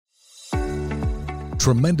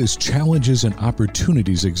Tremendous challenges and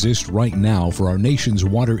opportunities exist right now for our nation's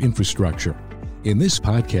water infrastructure. In this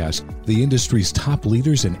podcast, the industry's top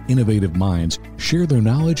leaders and innovative minds share their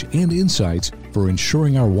knowledge and insights for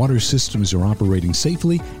ensuring our water systems are operating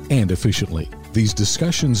safely and efficiently. These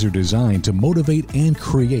discussions are designed to motivate and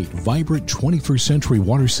create vibrant 21st century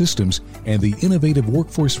water systems and the innovative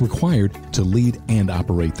workforce required to lead and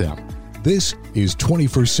operate them. This is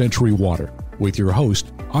 21st Century Water with your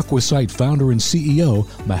host, Aquasight founder and CEO,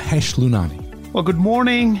 Mahesh Lunani. Well, good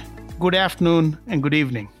morning, good afternoon, and good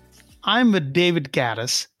evening. I'm with David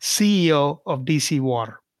Gaddis, CEO of DC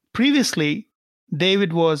Water. Previously,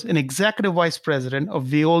 David was an executive vice president of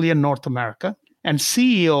Veolia North America and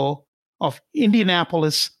CEO of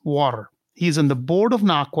Indianapolis Water. He's on the board of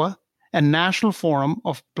NACWA and National Forum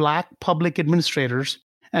of Black Public Administrators,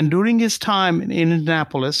 and during his time in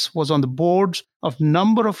Indianapolis was on the boards of a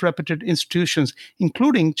number of reputed institutions,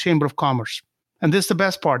 including Chamber of Commerce. And this is the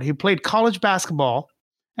best part. He played college basketball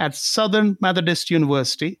at Southern Methodist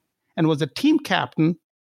University and was a team captain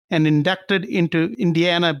and inducted into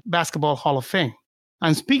Indiana Basketball Hall of Fame.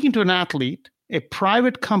 I'm speaking to an athlete, a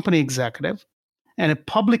private company executive, and a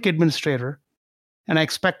public administrator, and I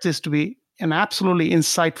expect this to be an absolutely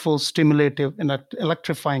insightful, stimulative, and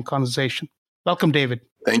electrifying conversation. Welcome, David.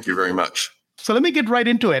 Thank you very much. So let me get right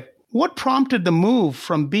into it. What prompted the move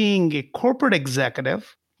from being a corporate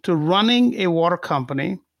executive to running a water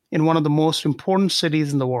company in one of the most important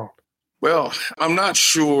cities in the world? Well, I'm not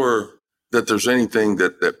sure that there's anything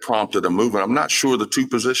that prompted a move. And I'm not sure the two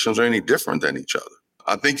positions are any different than each other.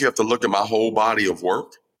 I think you have to look at my whole body of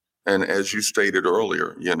work. And as you stated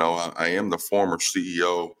earlier, I am the former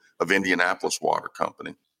CEO of Indianapolis Water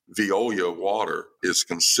Company. Veolia Water is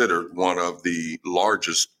considered one of the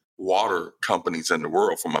largest water companies in the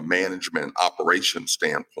world from a management operations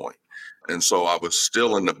standpoint. And so I was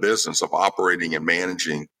still in the business of operating and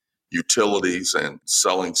managing utilities and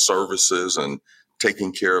selling services and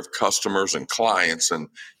taking care of customers and clients and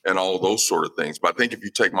all those sort of things. But I think if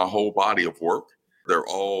you take my whole body of work, they're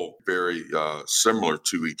all very similar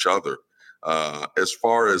to each other. As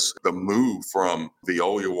far as the move from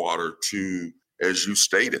Veolia Water to, as you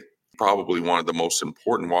stated, probably one of the most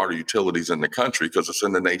important water utilities in the country because it's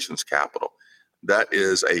in the nation's capital. That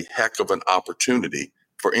is a heck of an opportunity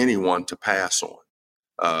for anyone to pass on.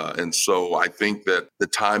 And so I think that the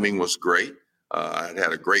timing was great. I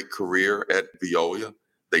had a great career at Veolia.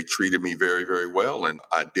 They treated me very, very well. And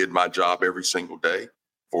I did my job every single day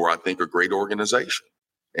for, I think, a great organization.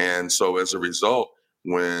 And so as a result,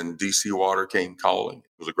 when DC Water came calling,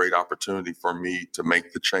 it was a great opportunity for me to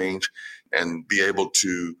make the change and be able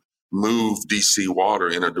to move DC Water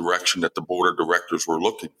in a direction that the board of directors were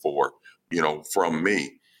looking for, from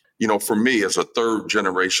me. For me as a third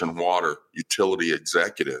generation water utility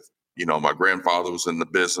executive, my grandfather was in the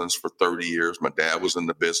business for 30 years. My dad was in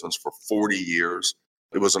the business for 40 years.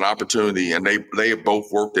 It was an opportunity, and they had both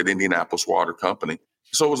worked at Indianapolis Water Company.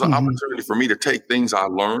 So it was an opportunity for me to take things I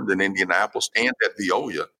learned in Indianapolis and at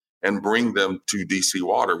Veolia and bring them to DC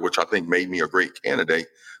Water, which I think made me a great candidate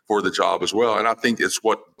for the job as well. And I think it's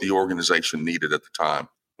what the organization needed at the time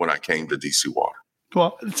when I came to DC Water.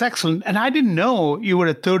 Well, it's excellent. And I didn't know you were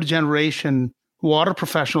a third generation water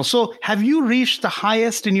professional. So have you reached the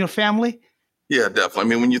highest in your family? Yeah, definitely. I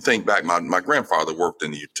mean, when you think back, my grandfather worked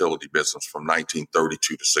in the utility business from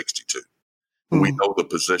 1932 to 62. And we know the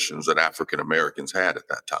positions that African Americans had at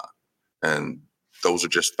that time. And those are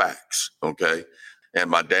just facts, okay? And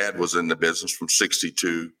my dad was in the business from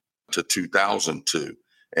 62 to 2002.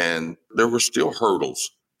 And there were still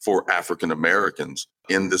hurdles for African Americans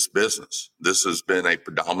in this business. This has been a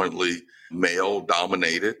predominantly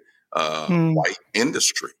male-dominated white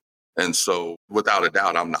industry. And so without a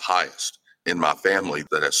doubt, I'm the highest in my family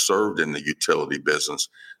that has served in the utility business.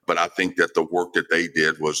 But I think that the work that they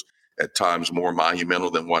did was at times more monumental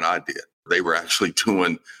than what I did. They were actually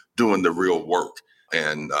doing the real work.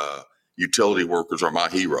 And utility workers are my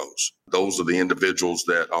heroes. Those are the individuals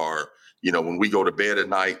that are, when we go to bed at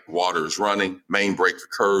night, water is running, main break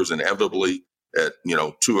occurs inevitably at,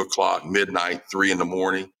 2:00, midnight, 3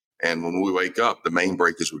 a.m. And when we wake up, the main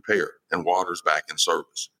break is repaired and water's back in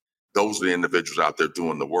service. Those are the individuals out there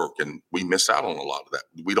doing the work. And we miss out on a lot of that.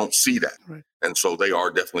 We don't see that. Right. And so they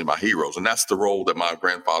are definitely my heroes. And that's the role that my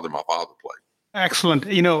grandfather and my father played. Excellent.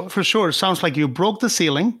 For sure, it sounds like you broke the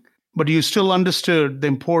ceiling, but you still understood the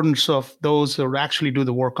importance of those who actually do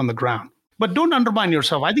the work on the ground. But don't undermine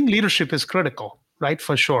yourself. I think leadership is critical, right?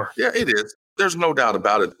 For sure. Yeah, it is. There's no doubt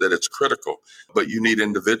about it that it's critical, but you need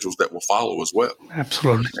individuals that will follow as well.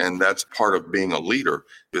 Absolutely. And that's part of being a leader,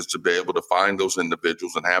 is to be able to find those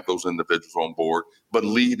individuals and have those individuals on board, but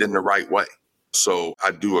lead in the right way. So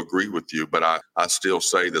I do agree with you, but I still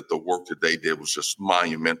say that the work that they did was just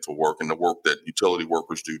monumental work, and the work that utility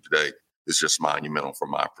workers do today is just monumental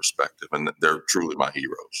from my perspective, and they're truly my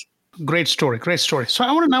heroes. Great story, great story. So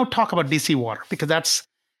I want to now talk about DC Water, because that's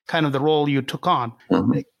kind of the role you took on.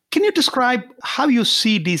 Mm-hmm. Can you describe how you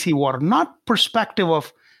see DC Water, not perspective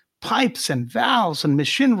of pipes and valves and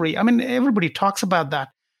machinery? I mean, everybody talks about that,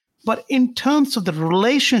 but in terms of the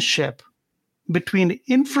relationship between the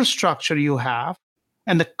infrastructure you have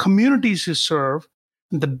and the communities you serve,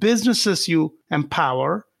 the businesses you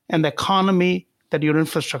empower, and the economy that your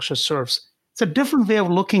infrastructure serves. It's a different way of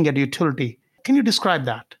looking at utility. Can you describe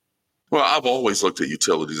that? Well, I've always looked at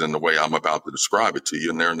utilities in the way I'm about to describe it to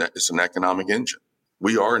you, and it's an economic engine.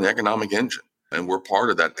 We are an economic engine, and we're part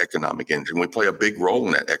of that economic engine. We play a big role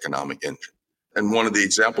in that economic engine. And one of the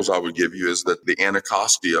examples I would give you is that the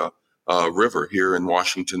Anacostia River here in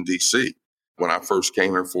Washington, D.C. When I first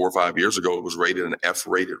came here 4 or 5 years ago, it was rated an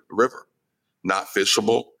F-rated river, not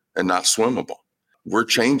fishable and not swimmable. We're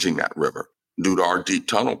changing that river due to our deep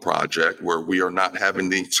tunnel project, where we are not having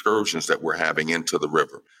the excursions that we're having into the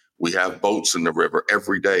river. We have boats in the river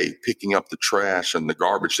every day picking up the trash and the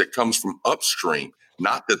garbage that comes from upstream,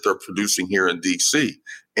 not that they're producing here in D.C.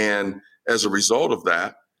 And as a result of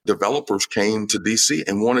that, developers came to D.C.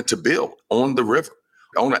 and wanted to build on the river,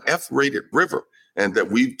 on an F-rated river. And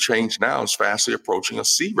that we've changed now is fastly approaching a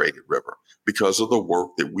C-rated river because of the work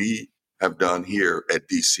that we have done here at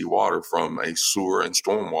DC Water from a sewer and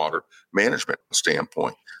stormwater management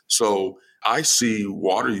standpoint. So I see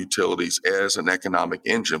water utilities as an economic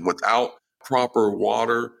engine. Without proper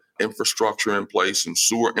water infrastructure in place and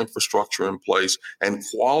sewer infrastructure in place and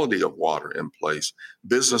quality of water in place,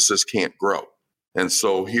 businesses can't grow. And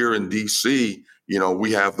so here in DC,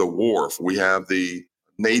 we have the wharf, we have the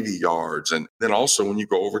Navy yards. And then also when you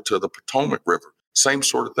go over to the Potomac River, same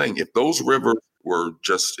sort of thing. If those rivers were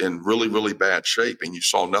just in really, really bad shape and you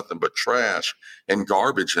saw nothing but trash and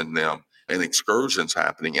garbage in them and excursions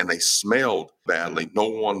happening and they smelled badly, no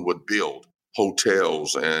one would build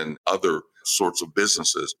hotels and other sorts of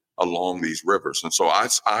businesses along these rivers. And so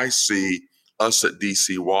I see us at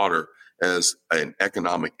DC Water as an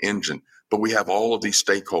economic engine, but we have all of these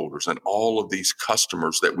stakeholders and all of these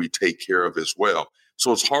customers that we take care of as well.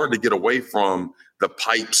 So it's hard to get away from the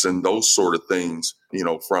pipes and those sort of things,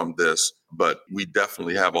 from this, but we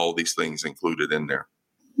definitely have all these things included in there.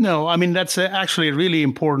 No, I mean, that's actually a really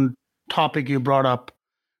important topic you brought up,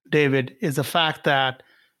 David, is the fact that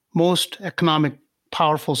most economic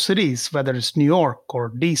powerful cities, whether it's New York or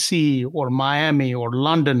DC or Miami or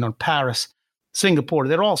London or Paris, Singapore,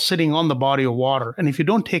 they're all sitting on the body of water. And if you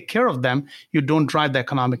don't take care of them, you don't drive the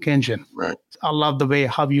economic engine. Right. I love the way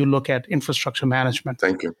how you look at infrastructure management.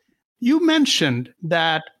 Thank you. You mentioned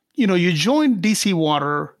that, you joined DC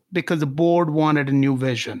Water because the board wanted a new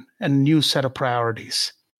vision and a new set of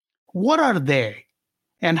priorities. What are they?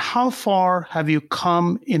 And how far have you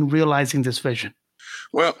come in realizing this vision?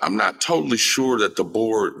 Well, I'm not totally sure that the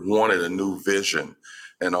board wanted a new vision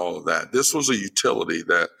and all of that. This was a utility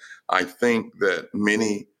that I think that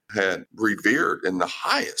many had revered in the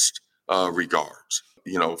highest regards,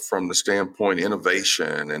 from the standpoint of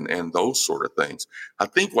innovation and those sort of things. I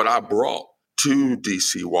think what I brought to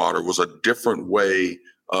DC Water was a different way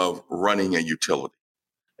of running a utility.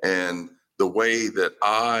 And the way that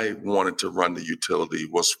I wanted to run the utility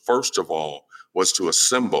was, first of all, was to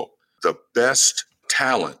assemble the best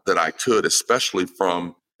talent that I could, especially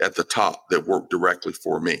from at the top that worked directly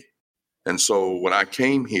for me. And so when I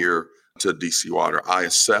came here to DC Water, I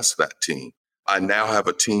assessed that team. I now have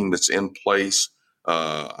a team that's in place.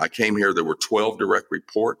 I came here, there were 12 direct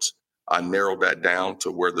reports. I narrowed that down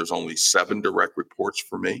to where there's only 7 direct reports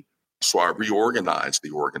for me. So I reorganized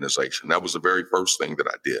the organization. That was the very first thing that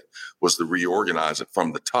I did, was to reorganize it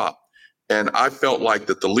from the top. And I felt like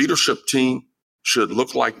that the leadership team should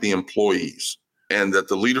look like the employees, and that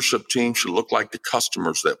the leadership team should look like the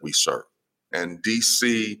customers that we serve. And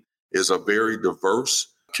DC is a very diverse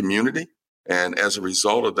community. And as a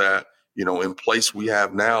result of that, in place we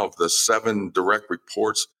have now of the 7 direct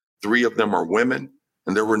reports, 3 of them are women,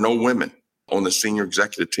 and there were no women on the senior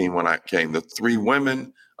executive team when I came. The 3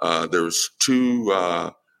 women, there's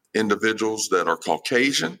 2 individuals that are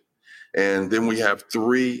Caucasian, and then we have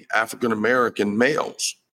 3 African-American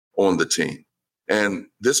males on the team. And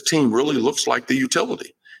this team really looks like the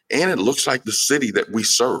utility, and it looks like the city that we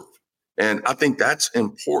serve. And I think that's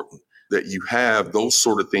important, that you have those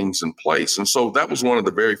sort of things in place. And so that was one of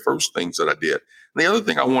the very first things that I did. And the other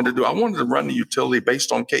thing I wanted to do, I wanted to run the utility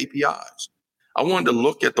based on KPIs. I wanted to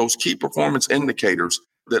look at those key performance indicators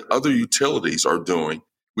that other utilities are doing.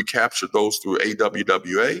 We captured those through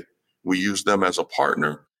AWWA. We use them as a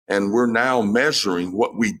partner, and we're now measuring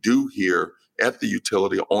what we do here at the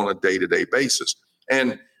utility on a day-to-day basis.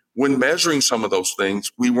 And when measuring some of those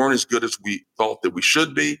things, we weren't as good as we thought that we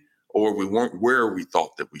should be, or we weren't where we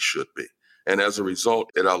thought that we should be. And as a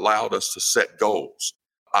result, it allowed us to set goals.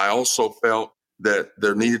 I also felt that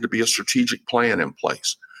there needed to be a strategic plan in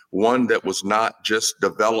place, one that was not just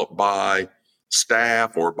developed by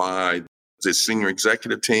staff or by the senior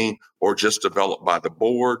executive team or just developed by the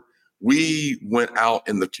board. We went out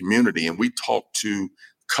in the community and we talked to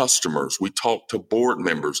customers, we talked to board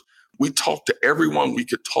members, we talked to everyone we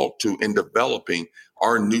could talk to in developing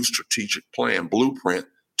our new strategic plan, Blueprint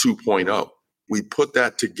 2.0. We put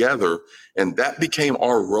that together, and that became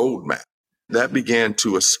our roadmap. That began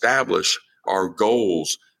to establish our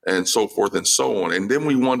goals and so forth and so on. And then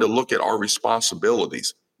we wanted to look at our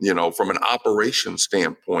responsibilities, from an operations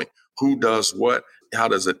standpoint. Who does what? How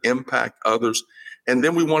does it impact others? And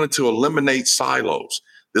then we wanted to eliminate silos.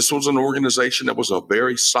 This was an organization that was a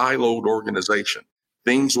very siloed organization.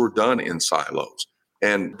 Things were done in silos,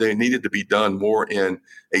 and they needed to be done more in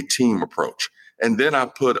a team approach. And then I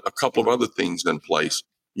put a couple of other things in place.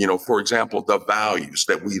 For example, the values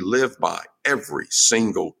that we live by every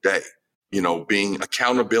single day, being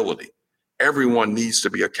accountability. Everyone needs to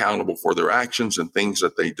be accountable for their actions and things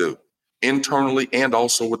that they do internally and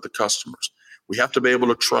also with the customers. We have to be able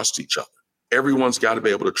to trust each other. Everyone's got to be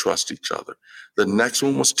able to trust each other. The next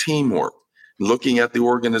one was teamwork, looking at the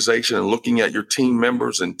organization and looking at your team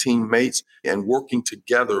members and teammates and working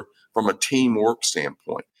together from a teamwork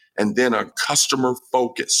standpoint. And then a customer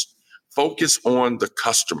focus on the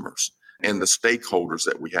customers and the stakeholders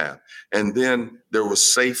that we have. And then there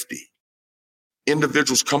was safety.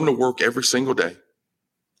 Individuals come to work every single day.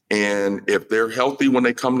 And if they're healthy when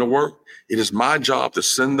they come to work, it is my job to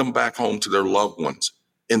send them back home to their loved ones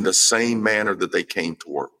in the same manner that they came to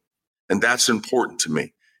work. And that's important to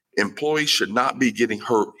me. Employees should not be getting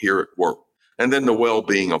hurt here at work. And then the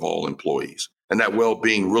well-being of all employees. And that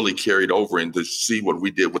well-being really carried over into see what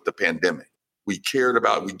we did with the pandemic. We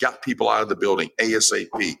got people out of the building ASAP.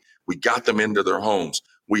 We got them into their homes.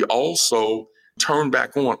 We also turned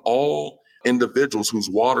back on all individuals whose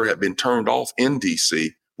water had been turned off in DC.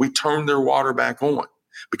 We turned their water back on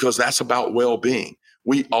because that's about well-being.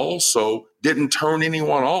 We also didn't turn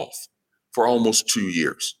anyone off for almost 2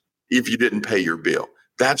 years if you didn't pay your bill.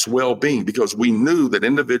 That's well-being because we knew that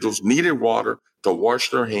individuals needed water to wash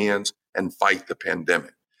their hands and fight the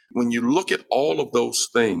pandemic. When you look at all of those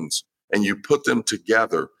things and you put them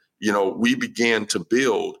together, we began to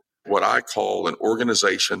build what I call an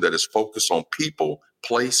organization that is focused on people,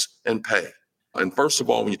 place, and pay. And first of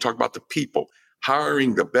all, when you talk about the people,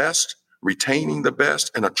 hiring the best, retaining the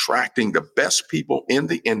best, and attracting the best people in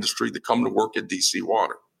the industry to come to work at DC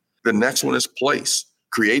Water. The next one is place,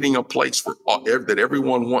 creating a place that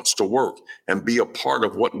everyone wants to work and be a part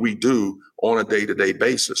of what we do on a day-to-day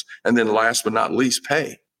basis. And then last but not least,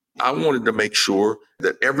 pay. I wanted to make sure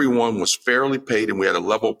that everyone was fairly paid and we had a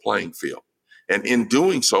level playing field. And in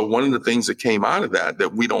doing so, one of the things that came out of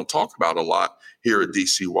that we don't talk about a lot here at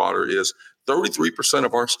DC Water is 33%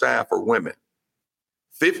 of our staff are women.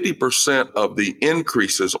 50% of the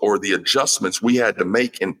increases or the adjustments we had to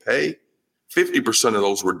make in pay, 50% of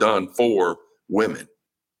those were done for women.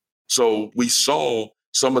 So we saw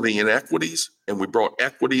some of the inequities and we brought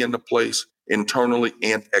equity into place internally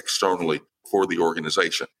and externally for the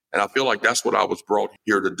organization. And I feel like that's what I was brought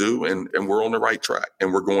here to do. And we're on the right track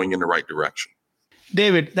and we're going in the right direction.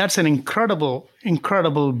 David, that's an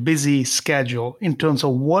incredible busy schedule in terms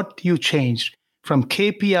of what you changed from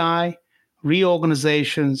KPI,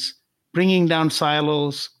 reorganizations, bringing down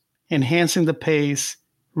silos, enhancing the pace,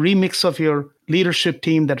 remix of your leadership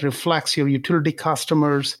team that reflects your utility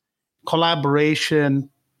customers, collaboration,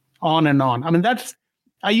 on and on. I mean,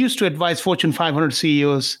 I used to advise Fortune 500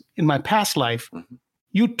 CEOs in my past life. Mm-hmm.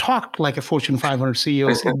 You talked like a Fortune 500 CEO,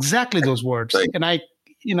 exactly those words. And I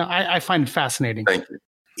find it fascinating. Thank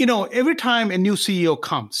you. Every time a new CEO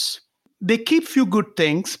comes, they keep few good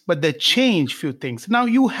things, but they change few things. Now,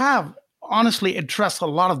 you have honestly addressed a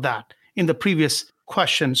lot of that in the previous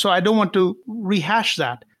question, so I don't want to rehash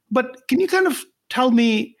that. But can you kind of tell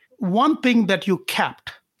me one thing that you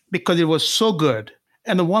kept because it was so good,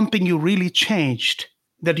 and the one thing you really changed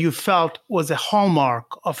that you felt was a hallmark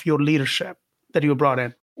of your leadership that you brought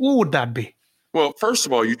in? What would that be? Well, first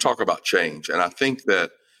of all, you talk about change. And I think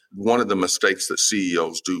that one of the mistakes that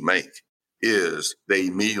CEOs do make is they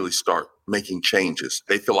immediately start making changes.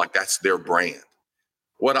 They feel like that's their brand.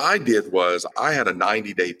 What I did was I had a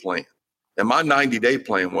 90-day plan. And my 90-day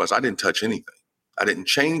plan was I didn't touch anything. I didn't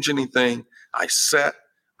change anything.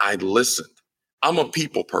 I listened. I'm a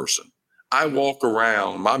people person. I walk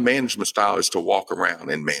around. My management style is to walk around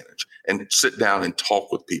and manage and sit down and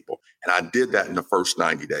talk with people. And I did that in the first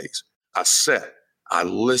 90 days. I sat, I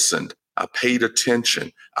listened, I paid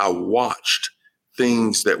attention, I watched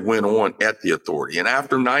things that went on at the authority. And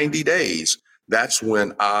after 90 days, that's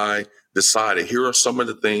when I decided, here are some of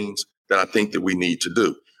the things that I think that we need to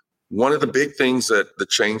do. One of the big things that the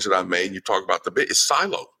change that I made, you talk about the bit, is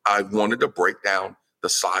silo. I wanted to break down the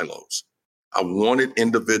silos. I wanted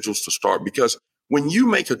individuals to start, because when you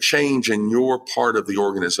make a change in your part of the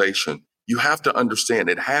organization, you have to understand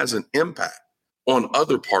it has an impact on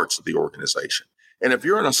other parts of the organization. And if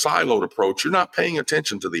you're in a siloed approach, you're not paying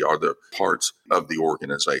attention to the other parts of the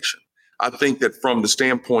organization. I think that from the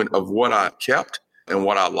standpoint of what I kept and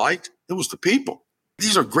what I liked, it was the people.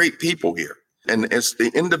 These are great people here. And it's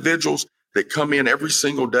the individuals that come in every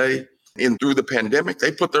single day. And through the pandemic,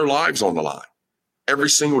 they put their lives on the line every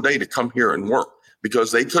single day to come here and work,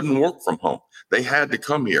 because they couldn't work from home. They had to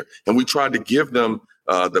come here. And we tried to give them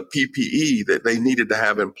the PPE that they needed to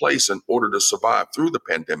have in place in order to survive through the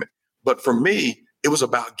pandemic. But for me, it was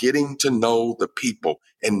about getting to know the people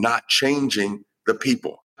and not changing the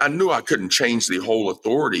people. I knew I couldn't change the whole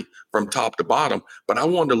authority from top to bottom, but I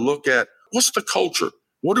wanted to look at, what's the culture?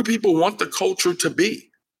 What do people want the culture to be?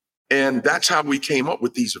 And that's how we came up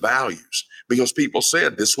with these values, because people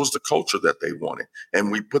said this was the culture that they wanted.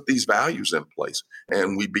 And we put these values in place,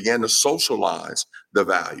 and we began to socialize the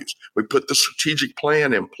values. We put the strategic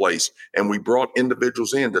plan in place, and we brought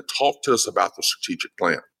individuals in to talk to us about the strategic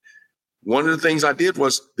plan. One of the things I did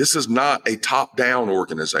was, this is not a top-down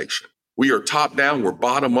organization. We are top-down, we're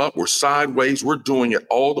bottom-up, we're sideways, we're doing it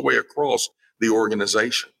all the way across the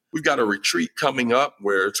organization. We've got a retreat coming up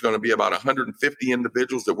where it's going to be about 150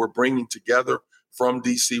 individuals that we're bringing together from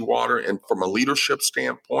DC Water, and from a leadership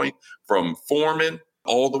standpoint, from foreman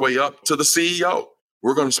all the way up to the CEO.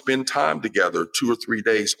 We're going to spend time together 2 or 3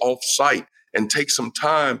 days off-site and take some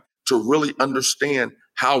time to really understand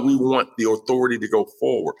how we want the authority to go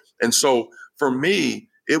forward. And so for me,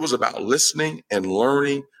 it was about listening and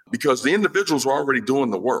learning, because the individuals were already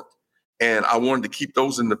doing the work. And I wanted to keep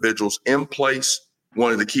those individuals in place,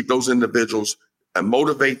 wanted to keep those individuals and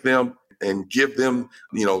motivate them and give them,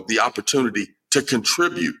 the opportunity to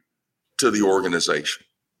contribute to the organization.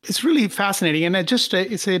 It's really fascinating. And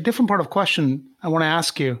it's a different part of question I want to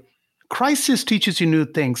ask you. Crisis teaches you new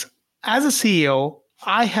things. As a CEO,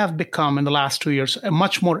 I have become, in the last 2 years, a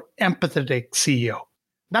much more empathetic CEO.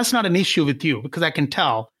 That's not an issue with you, because I can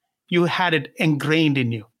tell you had it ingrained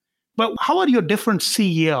in you. But how are you a different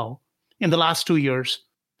CEO in the last 2 years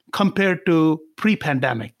compared to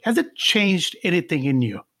pre-pandemic? Has it changed anything in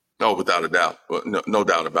you? No, without a doubt. No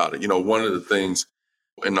doubt about it. One of the things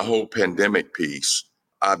in the whole pandemic piece,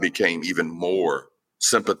 I became even more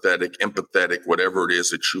sympathetic, empathetic, whatever it is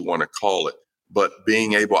that you want to call it. But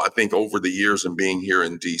being able, I think over the years and being here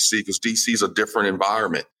in DC, because DC is a different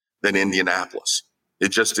environment than Indianapolis.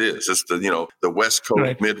 It just is. It's the West Coast,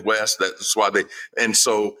 right. Midwest. That's why and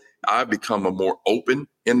so I've become a more open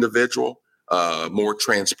individual, more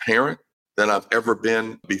transparent than I've ever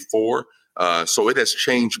been before. So it has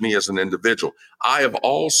changed me as an individual. I have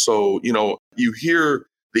also, you hear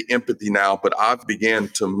the empathy now, but I've began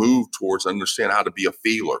to move towards understand how to be a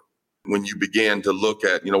feeler. When you begin to look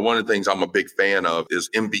at, one of the things I'm a big fan of is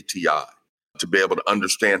MBTI, to be able to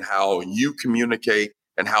understand how you communicate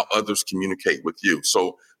and how others communicate with you.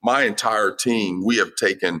 So my entire team, we have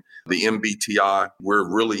taken the MBTI, we're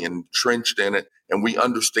really entrenched in it, and we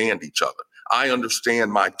understand each other. I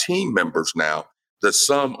understand my team members now, that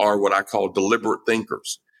some are what I call deliberate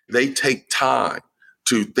thinkers. They take time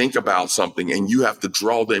to think about something, and you have to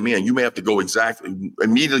draw them in. You may have to go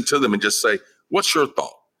immediately to them and just say, what's your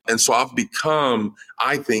thought? And so I've become,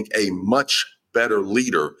 I think, a much better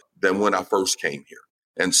leader than when I first came here.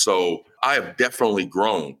 And so I have definitely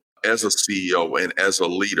grown as a CEO and as a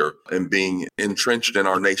leader and being entrenched in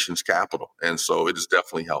our nation's capital. And so it has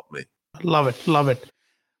definitely helped me. Love it. Love it.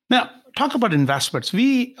 Now, talk about investments.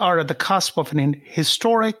 We are at the cusp of an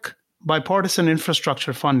historic bipartisan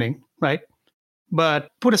infrastructure funding, right? But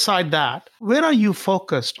put aside that, where are you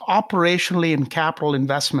focused operationally in capital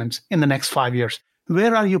investments in the next 5 years?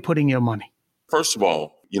 Where are you putting your money? First of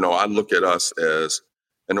all, I look at us as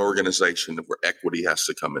an organization where equity has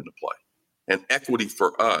to come into play. And equity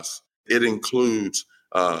for us, it includes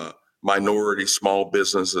minority, small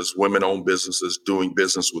businesses, women-owned businesses, doing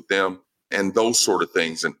business with them, and those sort of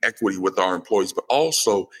things, and equity with our employees, but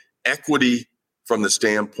also equity from the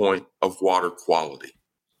standpoint of water quality.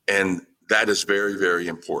 And that is very, very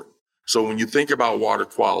important. So when you think about water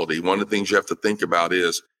quality, one of the things you have to think about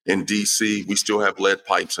is in DC, we still have lead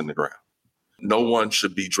pipes in the ground. no one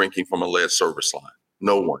should be drinking from a lead service line.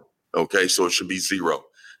 No one. Okay. So it should be zero.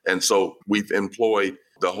 And so we've employed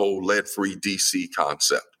the whole lead-free DC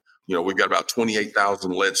concept. We've got about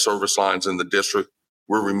 28,000 lead service lines in the district.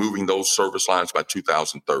 We're removing those service lines by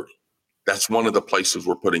 2030. That's one of the places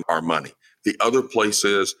we're putting our money. The other place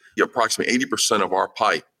is approximately 80% of our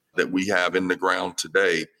pipe that we have in the ground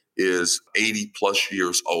today is 80 plus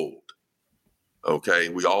years old. Okay.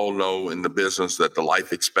 We all know in the business that the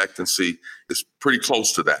life expectancy is pretty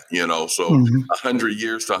close to that, so 100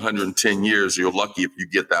 years to 110 years, you're lucky if you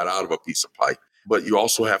get that out of a piece of pipe. But you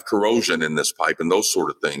also have corrosion in this pipe and those sort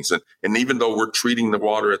of things. And even though we're treating the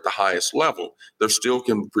water at the highest level, there still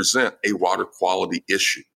can present a water quality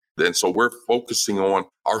issue. And so we're focusing on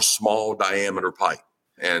our small diameter pipe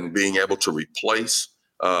and being able to replace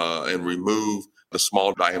and remove the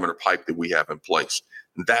small diameter pipe that we have in place.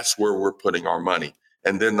 That's where we're putting our money.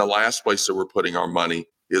 And then the last place that we're putting our money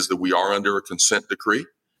is that we are under a consent decree.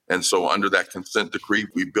 And so under that consent decree,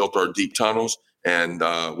 we built our deep tunnels, and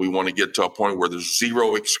we want to get to a point where there's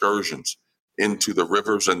zero excursions into the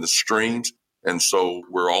rivers and the streams. And so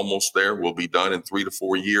we're almost there. We'll be done in 3 to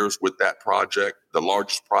 4 years with that project, the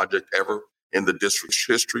largest project ever in the district's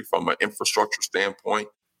history from an infrastructure standpoint.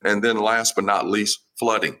 And then last but not least,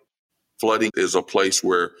 flooding. Flooding is a place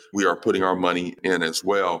where we are putting our money in as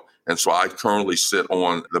well. And so I currently sit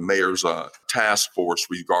on the mayor's task force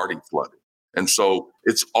regarding flooding. And so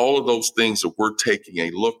it's all of those things that we're taking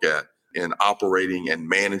a look at in operating and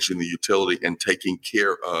managing the utility and taking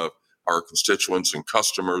care of our constituents and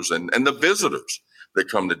customers and the visitors that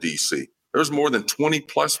come to DC. There's more than 20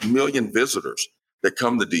 plus million visitors that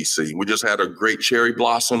come to DC. We just had a great cherry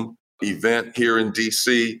blossom event here in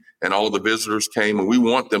DC, and all the visitors came, and we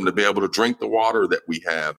want them to be able to drink the water that we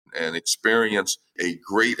have and experience a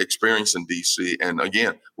great experience in DC. And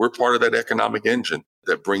again, we're part of that economic engine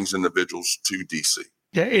that brings individuals to DC.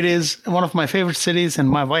 Yeah, it is one of my favorite cities, and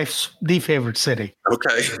my wife's the favorite city.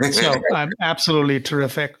 Okay. So I'm absolutely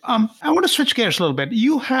terrific. I want to switch gears a little bit.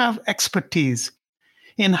 You have expertise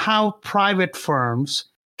in how private firms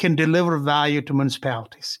can deliver value to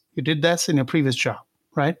municipalities. You did this in your previous job,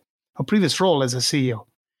 right? A previous role as a CEO.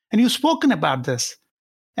 And you've spoken about this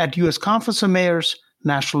at U.S. Conference of Mayors,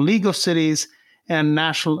 National League of Cities, and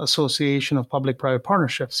National Association of Public-Private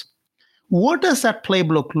Partnerships. What does that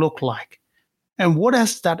playbook look like? And what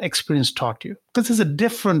has that experience taught you? Because it's a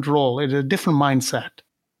different role, it's a different mindset.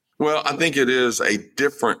 Well, I think it is a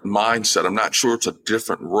different mindset. I'm not sure it's a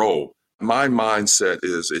different role. My mindset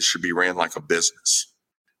is it should be ran like a business.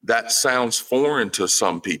 That sounds foreign to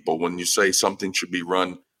some people when you say something should be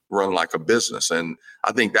run like a business. And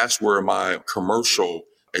I think that's where my commercial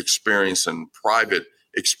experience and private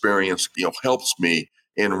experience, helps me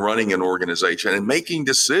in running an organization and making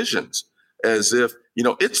decisions as if,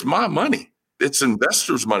 it's my money. It's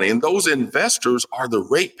investors' money. And those investors are the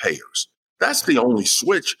ratepayers. That's the only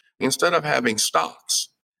switch. Instead of having stocks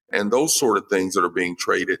and those sort of things that are being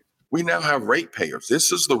traded, we now have ratepayers.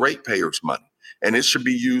 This is the ratepayers' money. And it should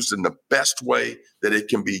be used in the best way that it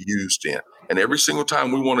can be used in. And every single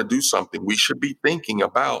time we want to do something, we should be thinking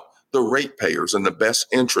about the ratepayers and the best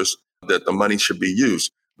interest that the money should be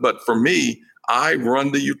used. But for me, I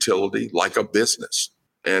run the utility like a business.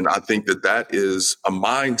 And I think that is a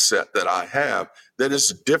mindset that I have that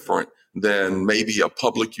is different than maybe a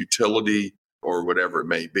public utility or whatever it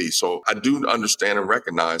may be. So I do understand and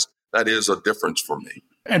recognize that is a difference for me.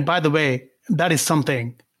 And by the way, that is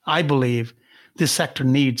something I believe this sector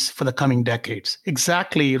needs for the coming decades,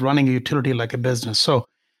 exactly running a utility like a business. So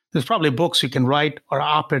there's probably books you can write or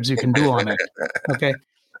op-eds you can do on it. Okay.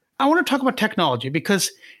 I want to talk about technology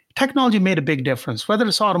because technology made a big difference, whether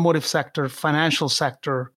it's automotive sector, financial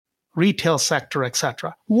sector, retail sector,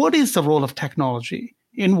 etc. What is the role of technology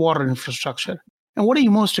in water infrastructure? And what are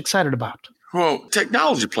you most excited about? Well,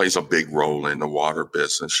 technology plays a big role in the water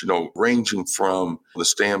business, ranging from the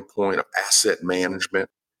standpoint of asset management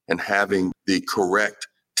and having the correct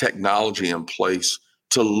technology in place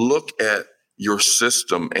to look at your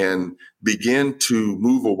system and begin to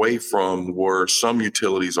move away from where some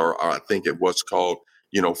utilities are, I think it was called,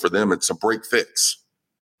 for them, it's a break fix.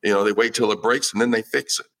 They wait till it breaks and then they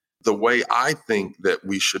fix it. The way I think that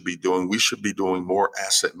we should be doing more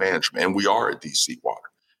asset management. And we are at DC Water.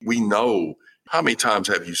 We know how many times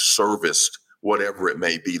have you serviced whatever it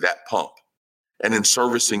may be, that pump. And in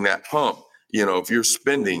servicing that pump, if you're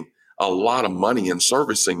spending a lot of money in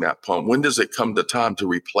servicing that pump, when does it come to time to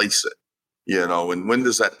replace it? And when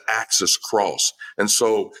does that axis cross? And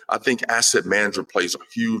so I think asset management plays a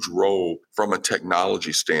huge role from a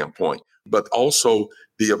technology standpoint, but also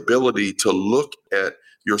the ability to look at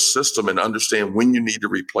your system and understand when you need to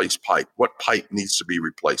replace pipe, what pipe needs to be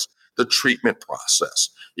replaced, the treatment process.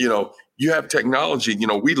 You have technology.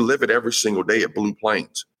 We live it every single day at Blue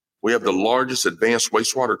Plains. We have the largest advanced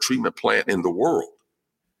wastewater treatment plant in the world.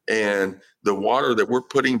 And the water that we're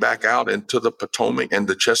putting back out into the Potomac and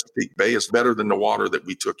the Chesapeake Bay is better than the water that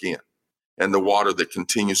we took in and the water that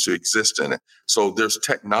continues to exist in it. So there's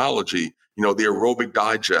technology, the aerobic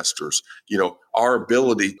digesters, our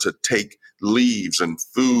ability to take leaves and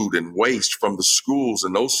food and waste from the schools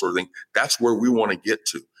and those sort of things. That's where we want to get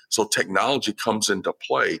to. So technology comes into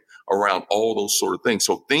play around all those sort of things.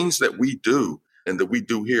 So things that we do and that we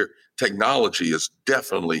do here, technology is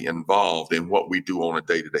definitely involved in what we do on a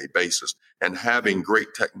day-to-day basis. And having great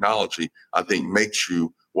technology, I think, makes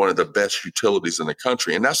you one of the best utilities in the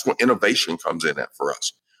country. And that's what innovation comes in at for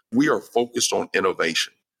us. We are focused on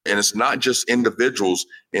innovation. And it's not just individuals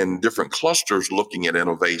in different clusters looking at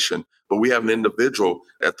innovation, but we have an individual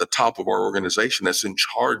at the top of our organization that's in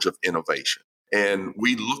charge of innovation. And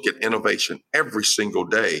we look at innovation every single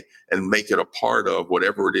day and make it a part of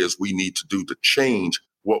whatever it is we need to do to change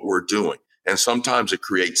what we're doing. And sometimes it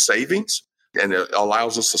creates savings and it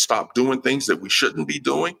allows us to stop doing things that we shouldn't be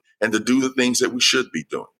doing and to do the things that we should be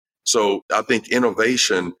doing. So I think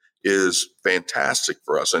innovation is fantastic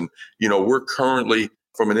for us. And, we're currently,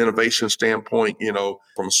 from an innovation standpoint,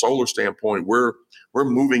 from a solar standpoint, we're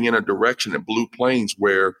moving in a direction at Blue Plains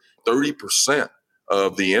where 30%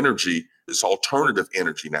 of the energy is alternative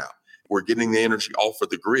energy now. We're getting the energy off of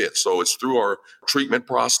the grid. So it's through our treatment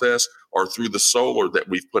process or through the solar that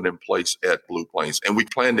we've put in place at Blue Plains. And we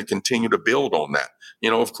plan to continue to build on that.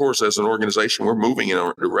 Of course, as an organization, we're moving in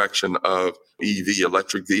a direction of EV,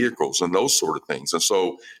 electric vehicles, and those sort of things. And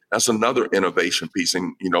so that's another innovation piece.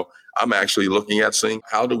 And, I'm actually looking at saying,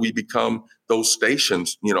 how do we become those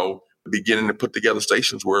stations, beginning to put together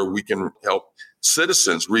stations where we can help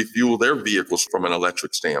citizens refuel their vehicles from an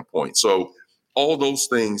electric standpoint. So all those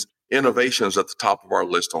things, innovation is at the top of our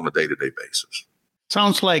list on a day-to-day basis.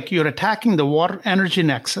 Sounds like you're attacking the water energy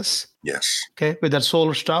nexus. Yes. Okay, with that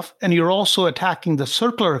solar stuff. And you're also attacking the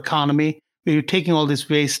circular economy where you're taking all this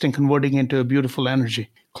waste and converting into a beautiful energy.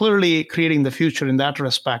 Clearly creating the future in that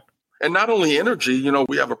respect. And not only energy,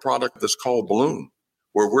 we have a product that's called Bloom,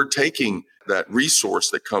 where we're taking that resource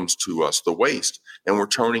that comes to us, the waste, and we're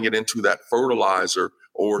turning it into that fertilizer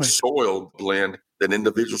or soil blend that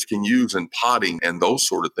individuals can use in potting and those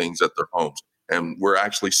sort of things at their homes. And we're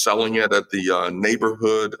actually selling it at the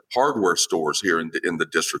neighborhood hardware stores here in the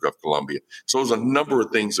District of Columbia. So there's a number of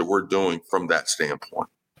things that we're doing from that standpoint.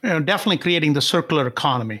 Definitely creating the circular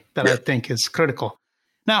economy that I think is critical.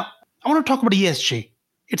 Now, I want to talk about ESG.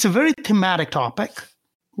 It's a very thematic topic.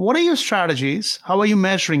 What are your strategies? How are you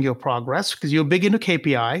measuring your progress? Because you're big into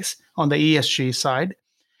KPIs on the ESG side.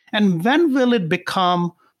 And when will it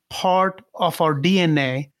become part of our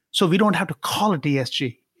DNA so we don't have to call it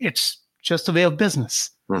ESG? It's just a way of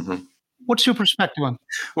business. Mm-hmm. What's your perspective on?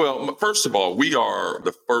 Well, first of all, we are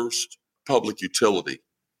the first public utility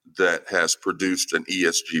that has produced an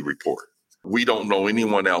ESG report. We don't know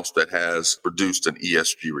anyone else that has produced an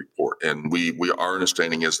ESG report. And our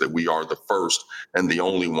understanding is that we are the first and the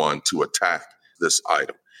only one to attack this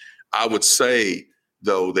item. I would say,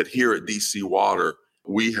 though, that here at DC Water,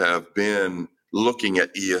 we have been looking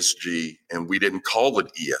at ESG, and we didn't call it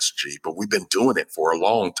ESG, but we've been doing it for a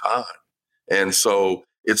long time. And so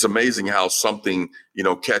it's amazing how something,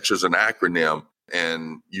 catches an acronym,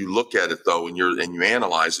 and you look at it, though, and you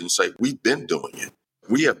analyze it and say, we've been doing it.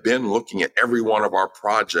 We have been looking at every one of our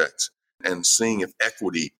projects and seeing if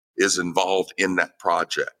equity is involved in that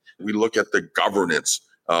project. We look at the governance.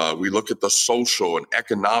 We look at the social and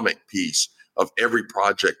economic piece of every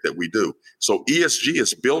project that we do. So ESG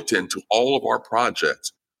is built into all of our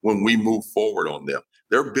projects when we move forward on them.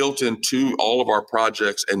 They're built into all of our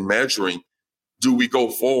projects and measuring, do we go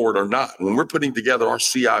forward or not? When we're putting together our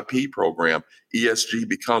CIP program, ESG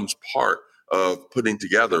becomes part of putting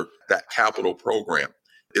together that capital program.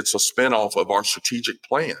 It's a spinoff of our strategic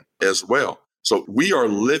plan as well. So we are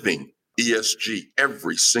living ESG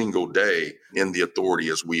every single day in the authority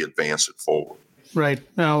as we advance it forward. Right.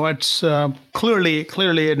 Now, it's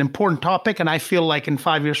clearly an important topic. And I feel like in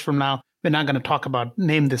 5 years from now, we're not going to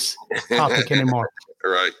name this topic anymore.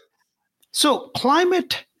 Right. So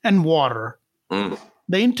climate and water, the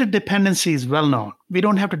interdependency is well known. We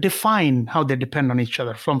don't have to define how they depend on each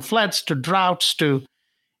other, from floods to droughts to,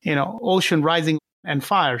 ocean rising and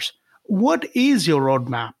fires. What is your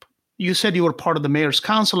roadmap? You said you were part of the Mayor's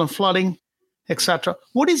Council on Flooding, etc.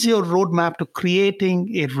 What is your roadmap to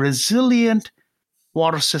creating a resilient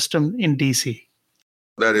water system in DC?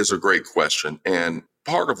 That is a great question. And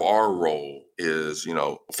Part of our role is,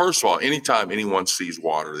 first of all, anytime anyone sees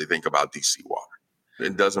water, they think about DC Water.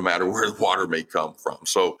 It doesn't matter where the water may come from.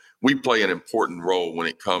 So we play an important role when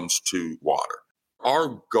it comes to water.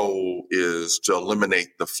 Our goal is to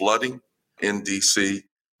eliminate the flooding in DC.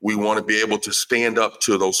 We want to be able to stand up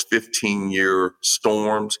to those 15-year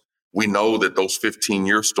storms. We know that those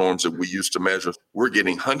 15-year storms that we used to measure, we're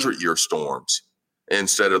getting 100-year storms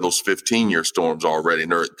instead of those 15-year storms already.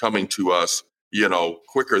 And they're coming to us,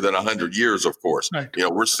 quicker than 100 years, of course. Right.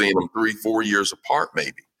 We're seeing them 3-4 years apart,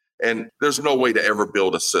 maybe. And there's no way to ever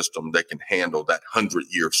build a system that can handle that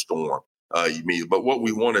 100-year storm immediately. But what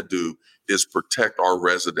we want to do is protect our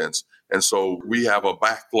residents. And so we have a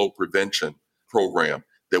backflow prevention program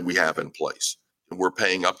that we have in place. And we're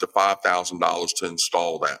paying up to $5,000 to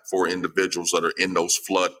install that for individuals that are in those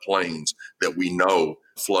flood plains that we know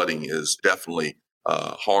flooding is definitely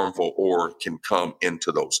harmful or can come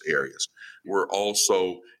into those areas. We're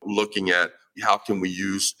also looking at how can we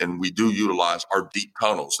use, and we do utilize our deep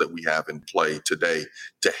tunnels that we have in play today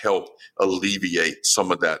to help alleviate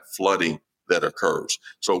some of that flooding that occurs.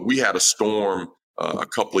 So we had a storm a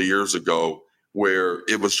couple of years ago where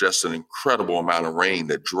it was just an incredible amount of rain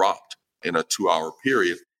that dropped in a 2-hour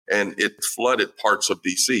period, and it flooded parts of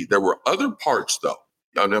DC. There were other parts, though,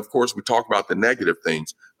 and of course we talk about the negative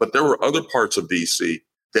things, but there were other parts of DC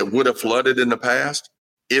that would have flooded in the past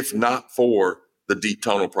if not for the deep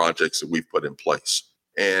tunnel projects that we've put in place.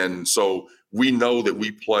 And so we know that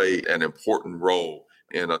we play an important role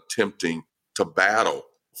in attempting to battle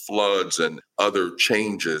floods and other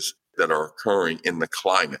changes that are occurring in the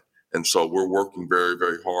climate. And so we're working very,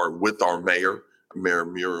 very hard with our Mayor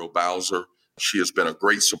Muriel Bowser. She has been a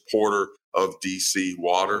great supporter of DC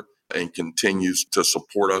Water and continues to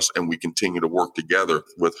support us. And we continue to work together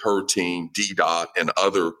with her team, DDOT, and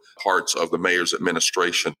other parts of the mayor's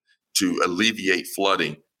administration to alleviate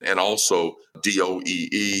flooding. And also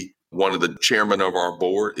DOEE, one of the chairman of our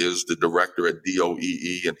board is the director at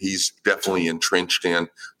DOEE, and he's definitely entrenched in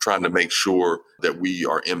trying to make sure that we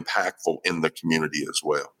are impactful in the community as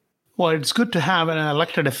well. Well, it's good to have an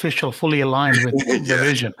elected official fully aligned with the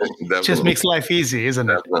vision. It just makes life easy, isn't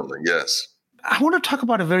it? Definitely, yes. I want to talk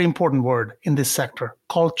about a very important word in this sector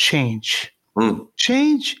called change.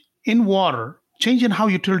 Change in water, change in how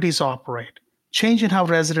utilities operate, change in how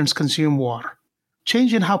residents consume water,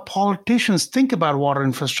 change in how politicians think about water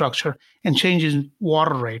infrastructure, and change in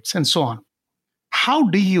water rates, and so on. How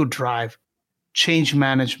do you drive change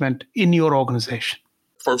management in your organization?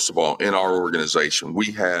 First of all, in our organization,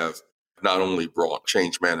 we have not only brought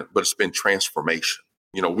change management, but it's been transformation.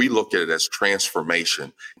 We look at it as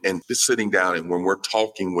transformation, and just sitting down and when we're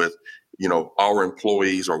talking with, our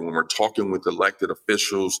employees or when we're talking with elected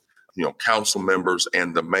officials, council members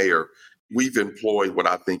and the mayor, we've employed what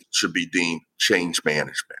I think should be deemed change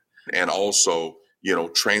management and also,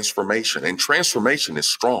 transformation. And transformation is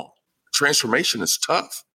strong. Transformation is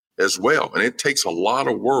tough as well. And it takes a lot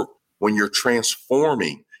of work when you're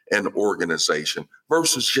transforming an organization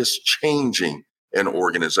versus just changing an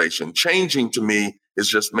organization. Changing to me is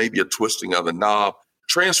just maybe a twisting of the knob.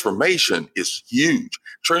 Transformation is huge.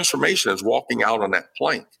 Transformation is walking out on that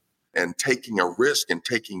plank and taking a risk and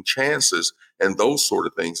taking chances and those sort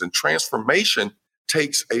of things. And transformation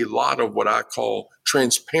takes a lot of what I call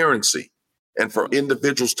transparency, and for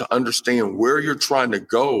individuals to understand where you're trying to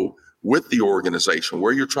go with the organization,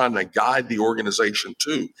 where you're trying to guide the organization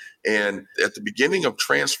to. And at the beginning of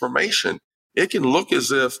transformation, it can look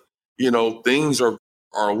as if, things are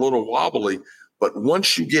a little wobbly, but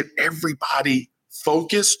once you get everybody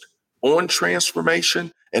focused on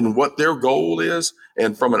transformation and what their goal is,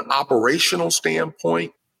 and from an operational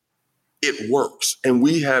standpoint, it works. And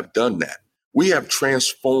we have done that. We have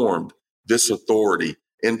transformed this authority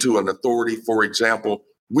into an authority. For example,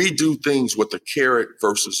 we do things with a carrot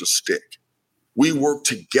versus a stick. We work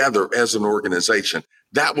together as an organization.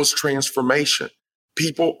 That was transformation.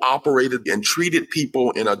 People operated and treated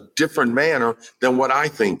people in a different manner than what I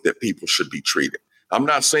think that people should be treated. I'm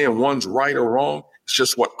not saying one's right or wrong. It's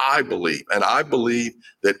just what I believe. And I believe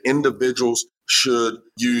that individuals should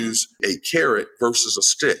use a carrot versus a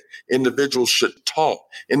stick. Individuals should talk.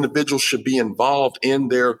 Individuals should be involved in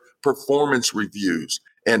their performance reviews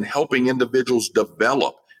and helping individuals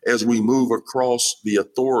develop as we move across the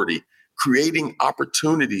authority, creating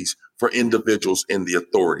opportunities for individuals in the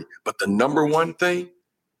authority. But the number one thing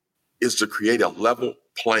is to create a level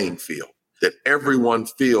playing field that everyone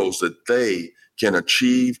feels that they can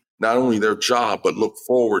achieve not only their job, but look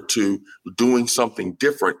forward to doing something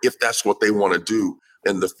different if that's what they want to do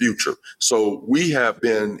in the future. So we have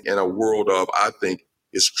been in a world of, I think,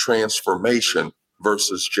 is transformation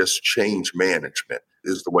versus just change management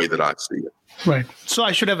is the way that I see it. Right. So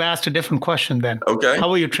I should have asked a different question then. Okay. How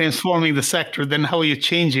are you transforming the sector? Then how are you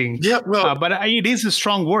changing? Yeah, well, but it is a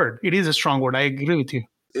strong word. It is a strong word. I agree with you.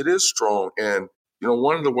 It is strong. And,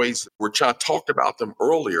 one of the ways, which I talked about them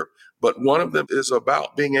earlier, but one of them is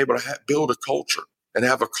about being able to build a culture and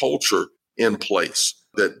have a culture in place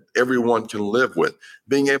that everyone can live with,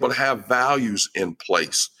 being able to have values in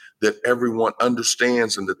place that everyone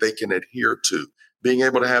understands and that they can adhere to, being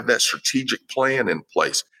able to have that strategic plan in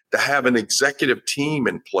place, to have an executive team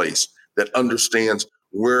in place that understands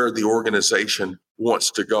where the organization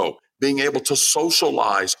wants to go, being able to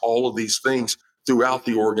socialize all of these things throughout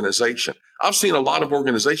the organization. I've seen a lot of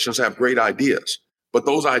organizations have great ideas, but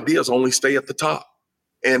those ideas only stay at the top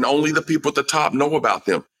and only the people at the top know about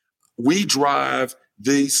them. We drive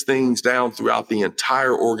these things down throughout the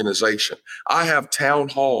entire organization. I have town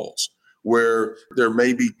halls where there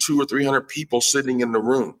may be 200 or 300 people sitting in the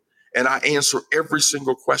room, and I answer every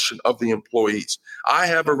single question of the employees. I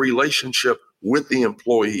have a relationship with the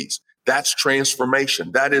employees. That's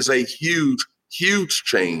transformation. That is a huge, huge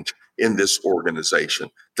change in this organization.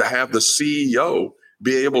 To have the CEO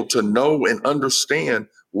be able to know and understand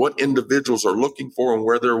what individuals are looking for and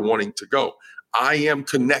where they're wanting to go. I am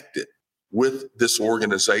connected with this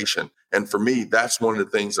organization. And for me, that's one of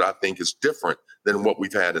the things that I think is different than what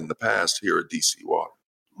we've had in the past here at DC Water.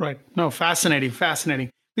 Right. No, fascinating.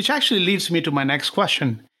 Which actually leads me to my next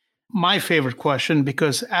question. My favorite question,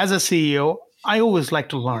 because as a CEO, I always like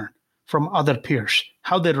to learn from other peers,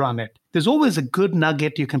 how they run it. There's always a good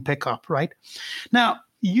nugget you can pick up, right? Now,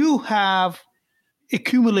 you have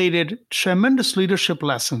accumulated tremendous leadership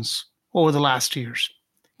lessons over the last years.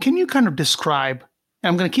 Can you kind of describe, and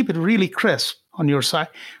I'm going to keep it really crisp on your side,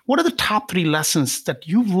 what are the top 3 lessons that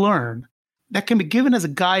you've learned that can be given as a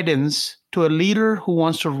guidance to a leader who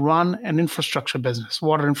wants to run an infrastructure business,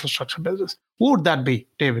 water infrastructure business? What would that be,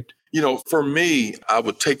 David? For me, I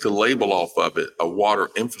would take the label off of it, a water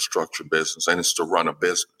infrastructure business, and it's to run a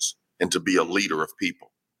business and to be a leader of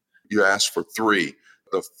people. You asked for 3.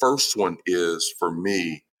 The first one is for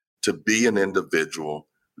me to be an individual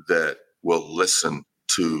that will listen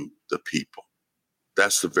to the people.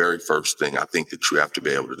 That's the very first thing I think that you have to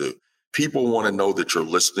be able to do. People want to know that you're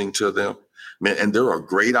listening to them. Man, and there are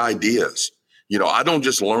great ideas. I don't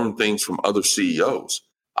just learn things from other CEOs.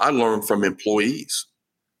 I learn from employees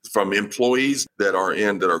that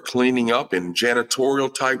are cleaning up in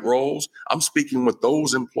janitorial type roles. I'm speaking with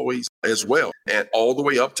those employees as well, and all the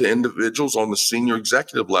way up to individuals on the senior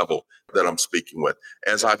executive level that I'm speaking with.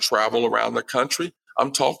 As I travel around the country,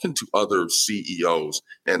 I'm talking to other CEOs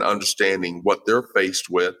and understanding what they're faced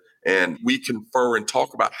with. And we confer and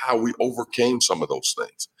talk about how we overcame some of those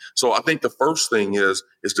things. So I think the first thing is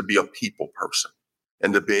to be a people person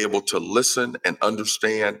and to be able to listen and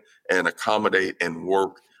understand and accommodate and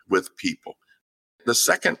work with people. The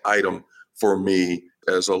second item for me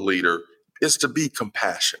as a leader is to be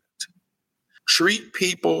compassionate. Treat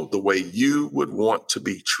people the way you would want to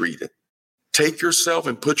be treated. Take yourself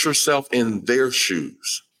and put yourself in their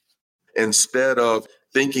shoes instead of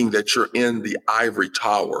thinking that you're in the ivory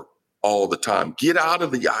tower all the time. Get out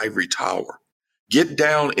of the ivory tower. Get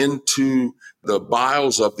down into the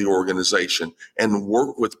bowels of the organization and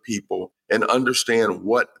work with people and understand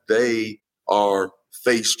what they are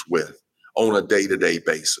faced with on a day-to-day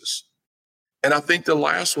basis. And I think the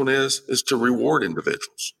last one is to reward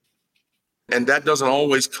individuals. And that doesn't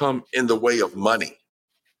always come in the way of money.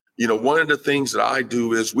 One of the things that I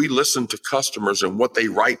do is we listen to customers and what they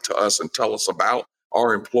write to us and tell us about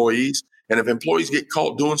our employees. And if employees get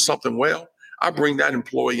caught doing something well, I bring that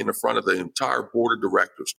employee in the front of the entire board of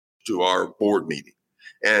directors to our board meeting.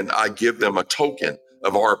 And I give them a token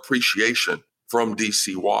of our appreciation from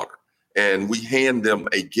DC Water. And we hand them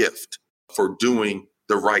a gift for doing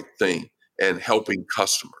the right thing and helping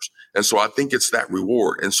customers. And so I think it's that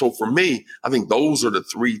reward. And so for me, I think those are the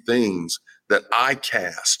 3 things that I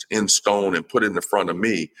cast in stone and put in the front of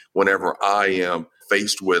me whenever I am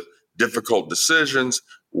faced with difficult decisions,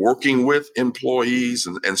 working with employees,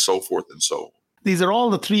 and so forth and so on. These are all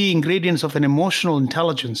the 3 ingredients of an emotional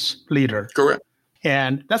intelligence leader. Correct.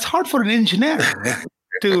 And that's hard for an engineer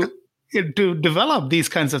to develop these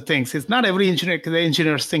kinds of things. It's not every engineer, because the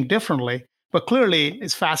engineers think differently, but clearly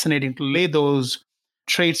it's fascinating to lay those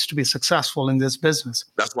traits to be successful in this business.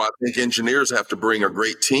 That's why I think engineers have to bring a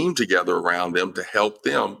great team together around them to help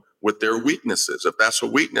them with their weaknesses. If that's a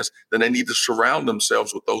weakness, then they need to surround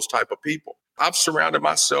themselves with those type of people. I've surrounded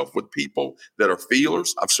myself with people that are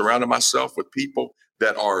feelers. I've surrounded myself with people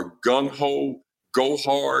that are gung-ho, go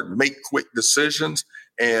hard, make quick decisions.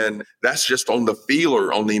 And that's just on the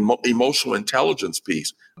feeler, on the emotional intelligence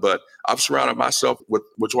piece. But I've surrounded myself with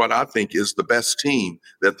what I think is the best team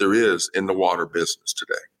that there is in the water business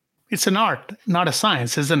today. It's an art, not a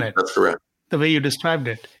science, isn't it? That's correct. The way you described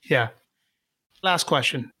it. Yeah. Last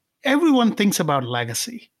question. Everyone thinks about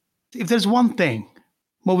legacy. If there's one thing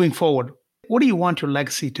moving forward, what do you want your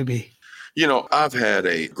legacy to be? You know, I've had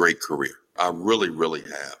a great career. I really, really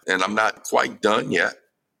have. And I'm not quite done yet.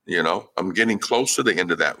 You know, I'm getting close to the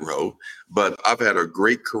end of that road, but I've had a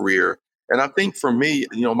great career. And I think for me,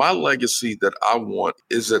 you know, my legacy that I want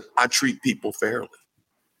is that I treat people fairly.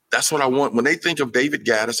 That's what I want. When they think of David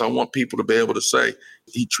Gaddis, I want people to be able to say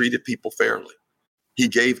he treated people fairly. He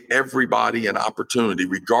gave everybody an opportunity,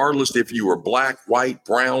 regardless if you were black, white,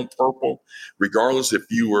 brown, purple, regardless if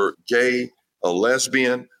you were gay, a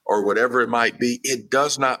lesbian, or whatever it might be. It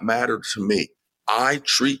does not matter to me. I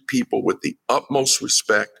treat people with the utmost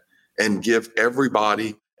respect and give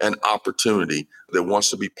everybody an opportunity that wants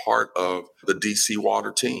to be part of the DC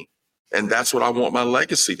Water team. And that's what I want my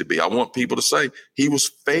legacy to be. I want people to say he was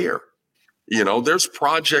fair. You know, there's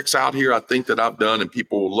projects out here I think that I've done and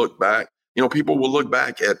people will look back. You know, people will look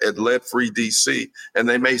back at Lead-Free DC and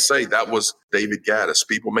they may say that was David Gaddis.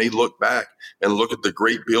 People may look back and look at the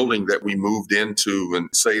great building that we moved into and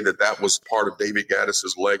say that that was part of David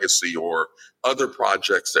Gaddis's legacy, or other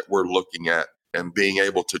projects that we're looking at and being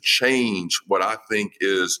able to change what I think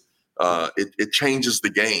is, it changes the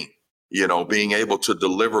game, you know, being able to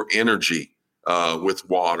deliver energy with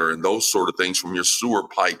water and those sort of things from your sewer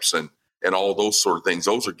pipes and all those sort of things.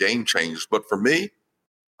 Those are game changers. But for me,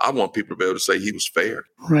 I want people to be able to say he was fair.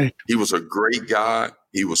 Right. He was a great guy.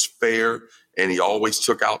 He was fair. And he always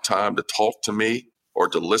took out time to talk to me or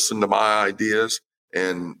to listen to my ideas.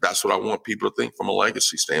 And that's what I want people to think from a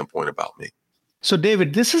legacy standpoint about me. So,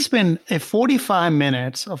 David, this has been a 45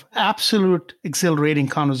 minutes of absolute exhilarating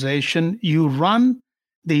conversation. You run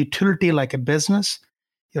the utility like a business.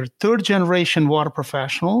 You're a third-generation water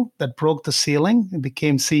professional that broke the ceiling and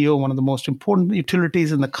became CEO of one of the most important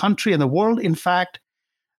utilities in the country and the world, in fact.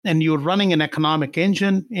 And you're running an economic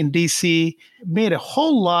engine in DC, made a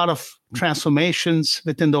whole lot of transformations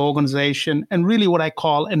within the organization, and really what I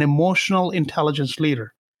call an emotional intelligence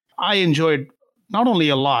leader. I enjoyed not only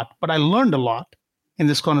a lot, but I learned a lot in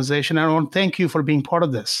this conversation. I want to thank you for being part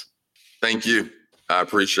of this. Thank you. I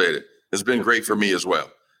appreciate it. It's been great for me as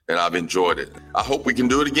well, and I've enjoyed it. I hope we can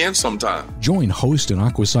do it again sometime. Join host and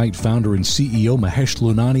AquaSite founder and CEO Mahesh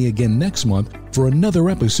Lunani again next month for another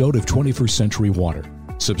episode of 21st Century Water.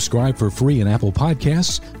 Subscribe for free in Apple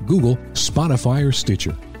Podcasts, Google, Spotify, or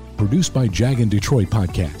Stitcher. Produced by Jag and Detroit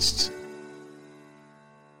Podcasts.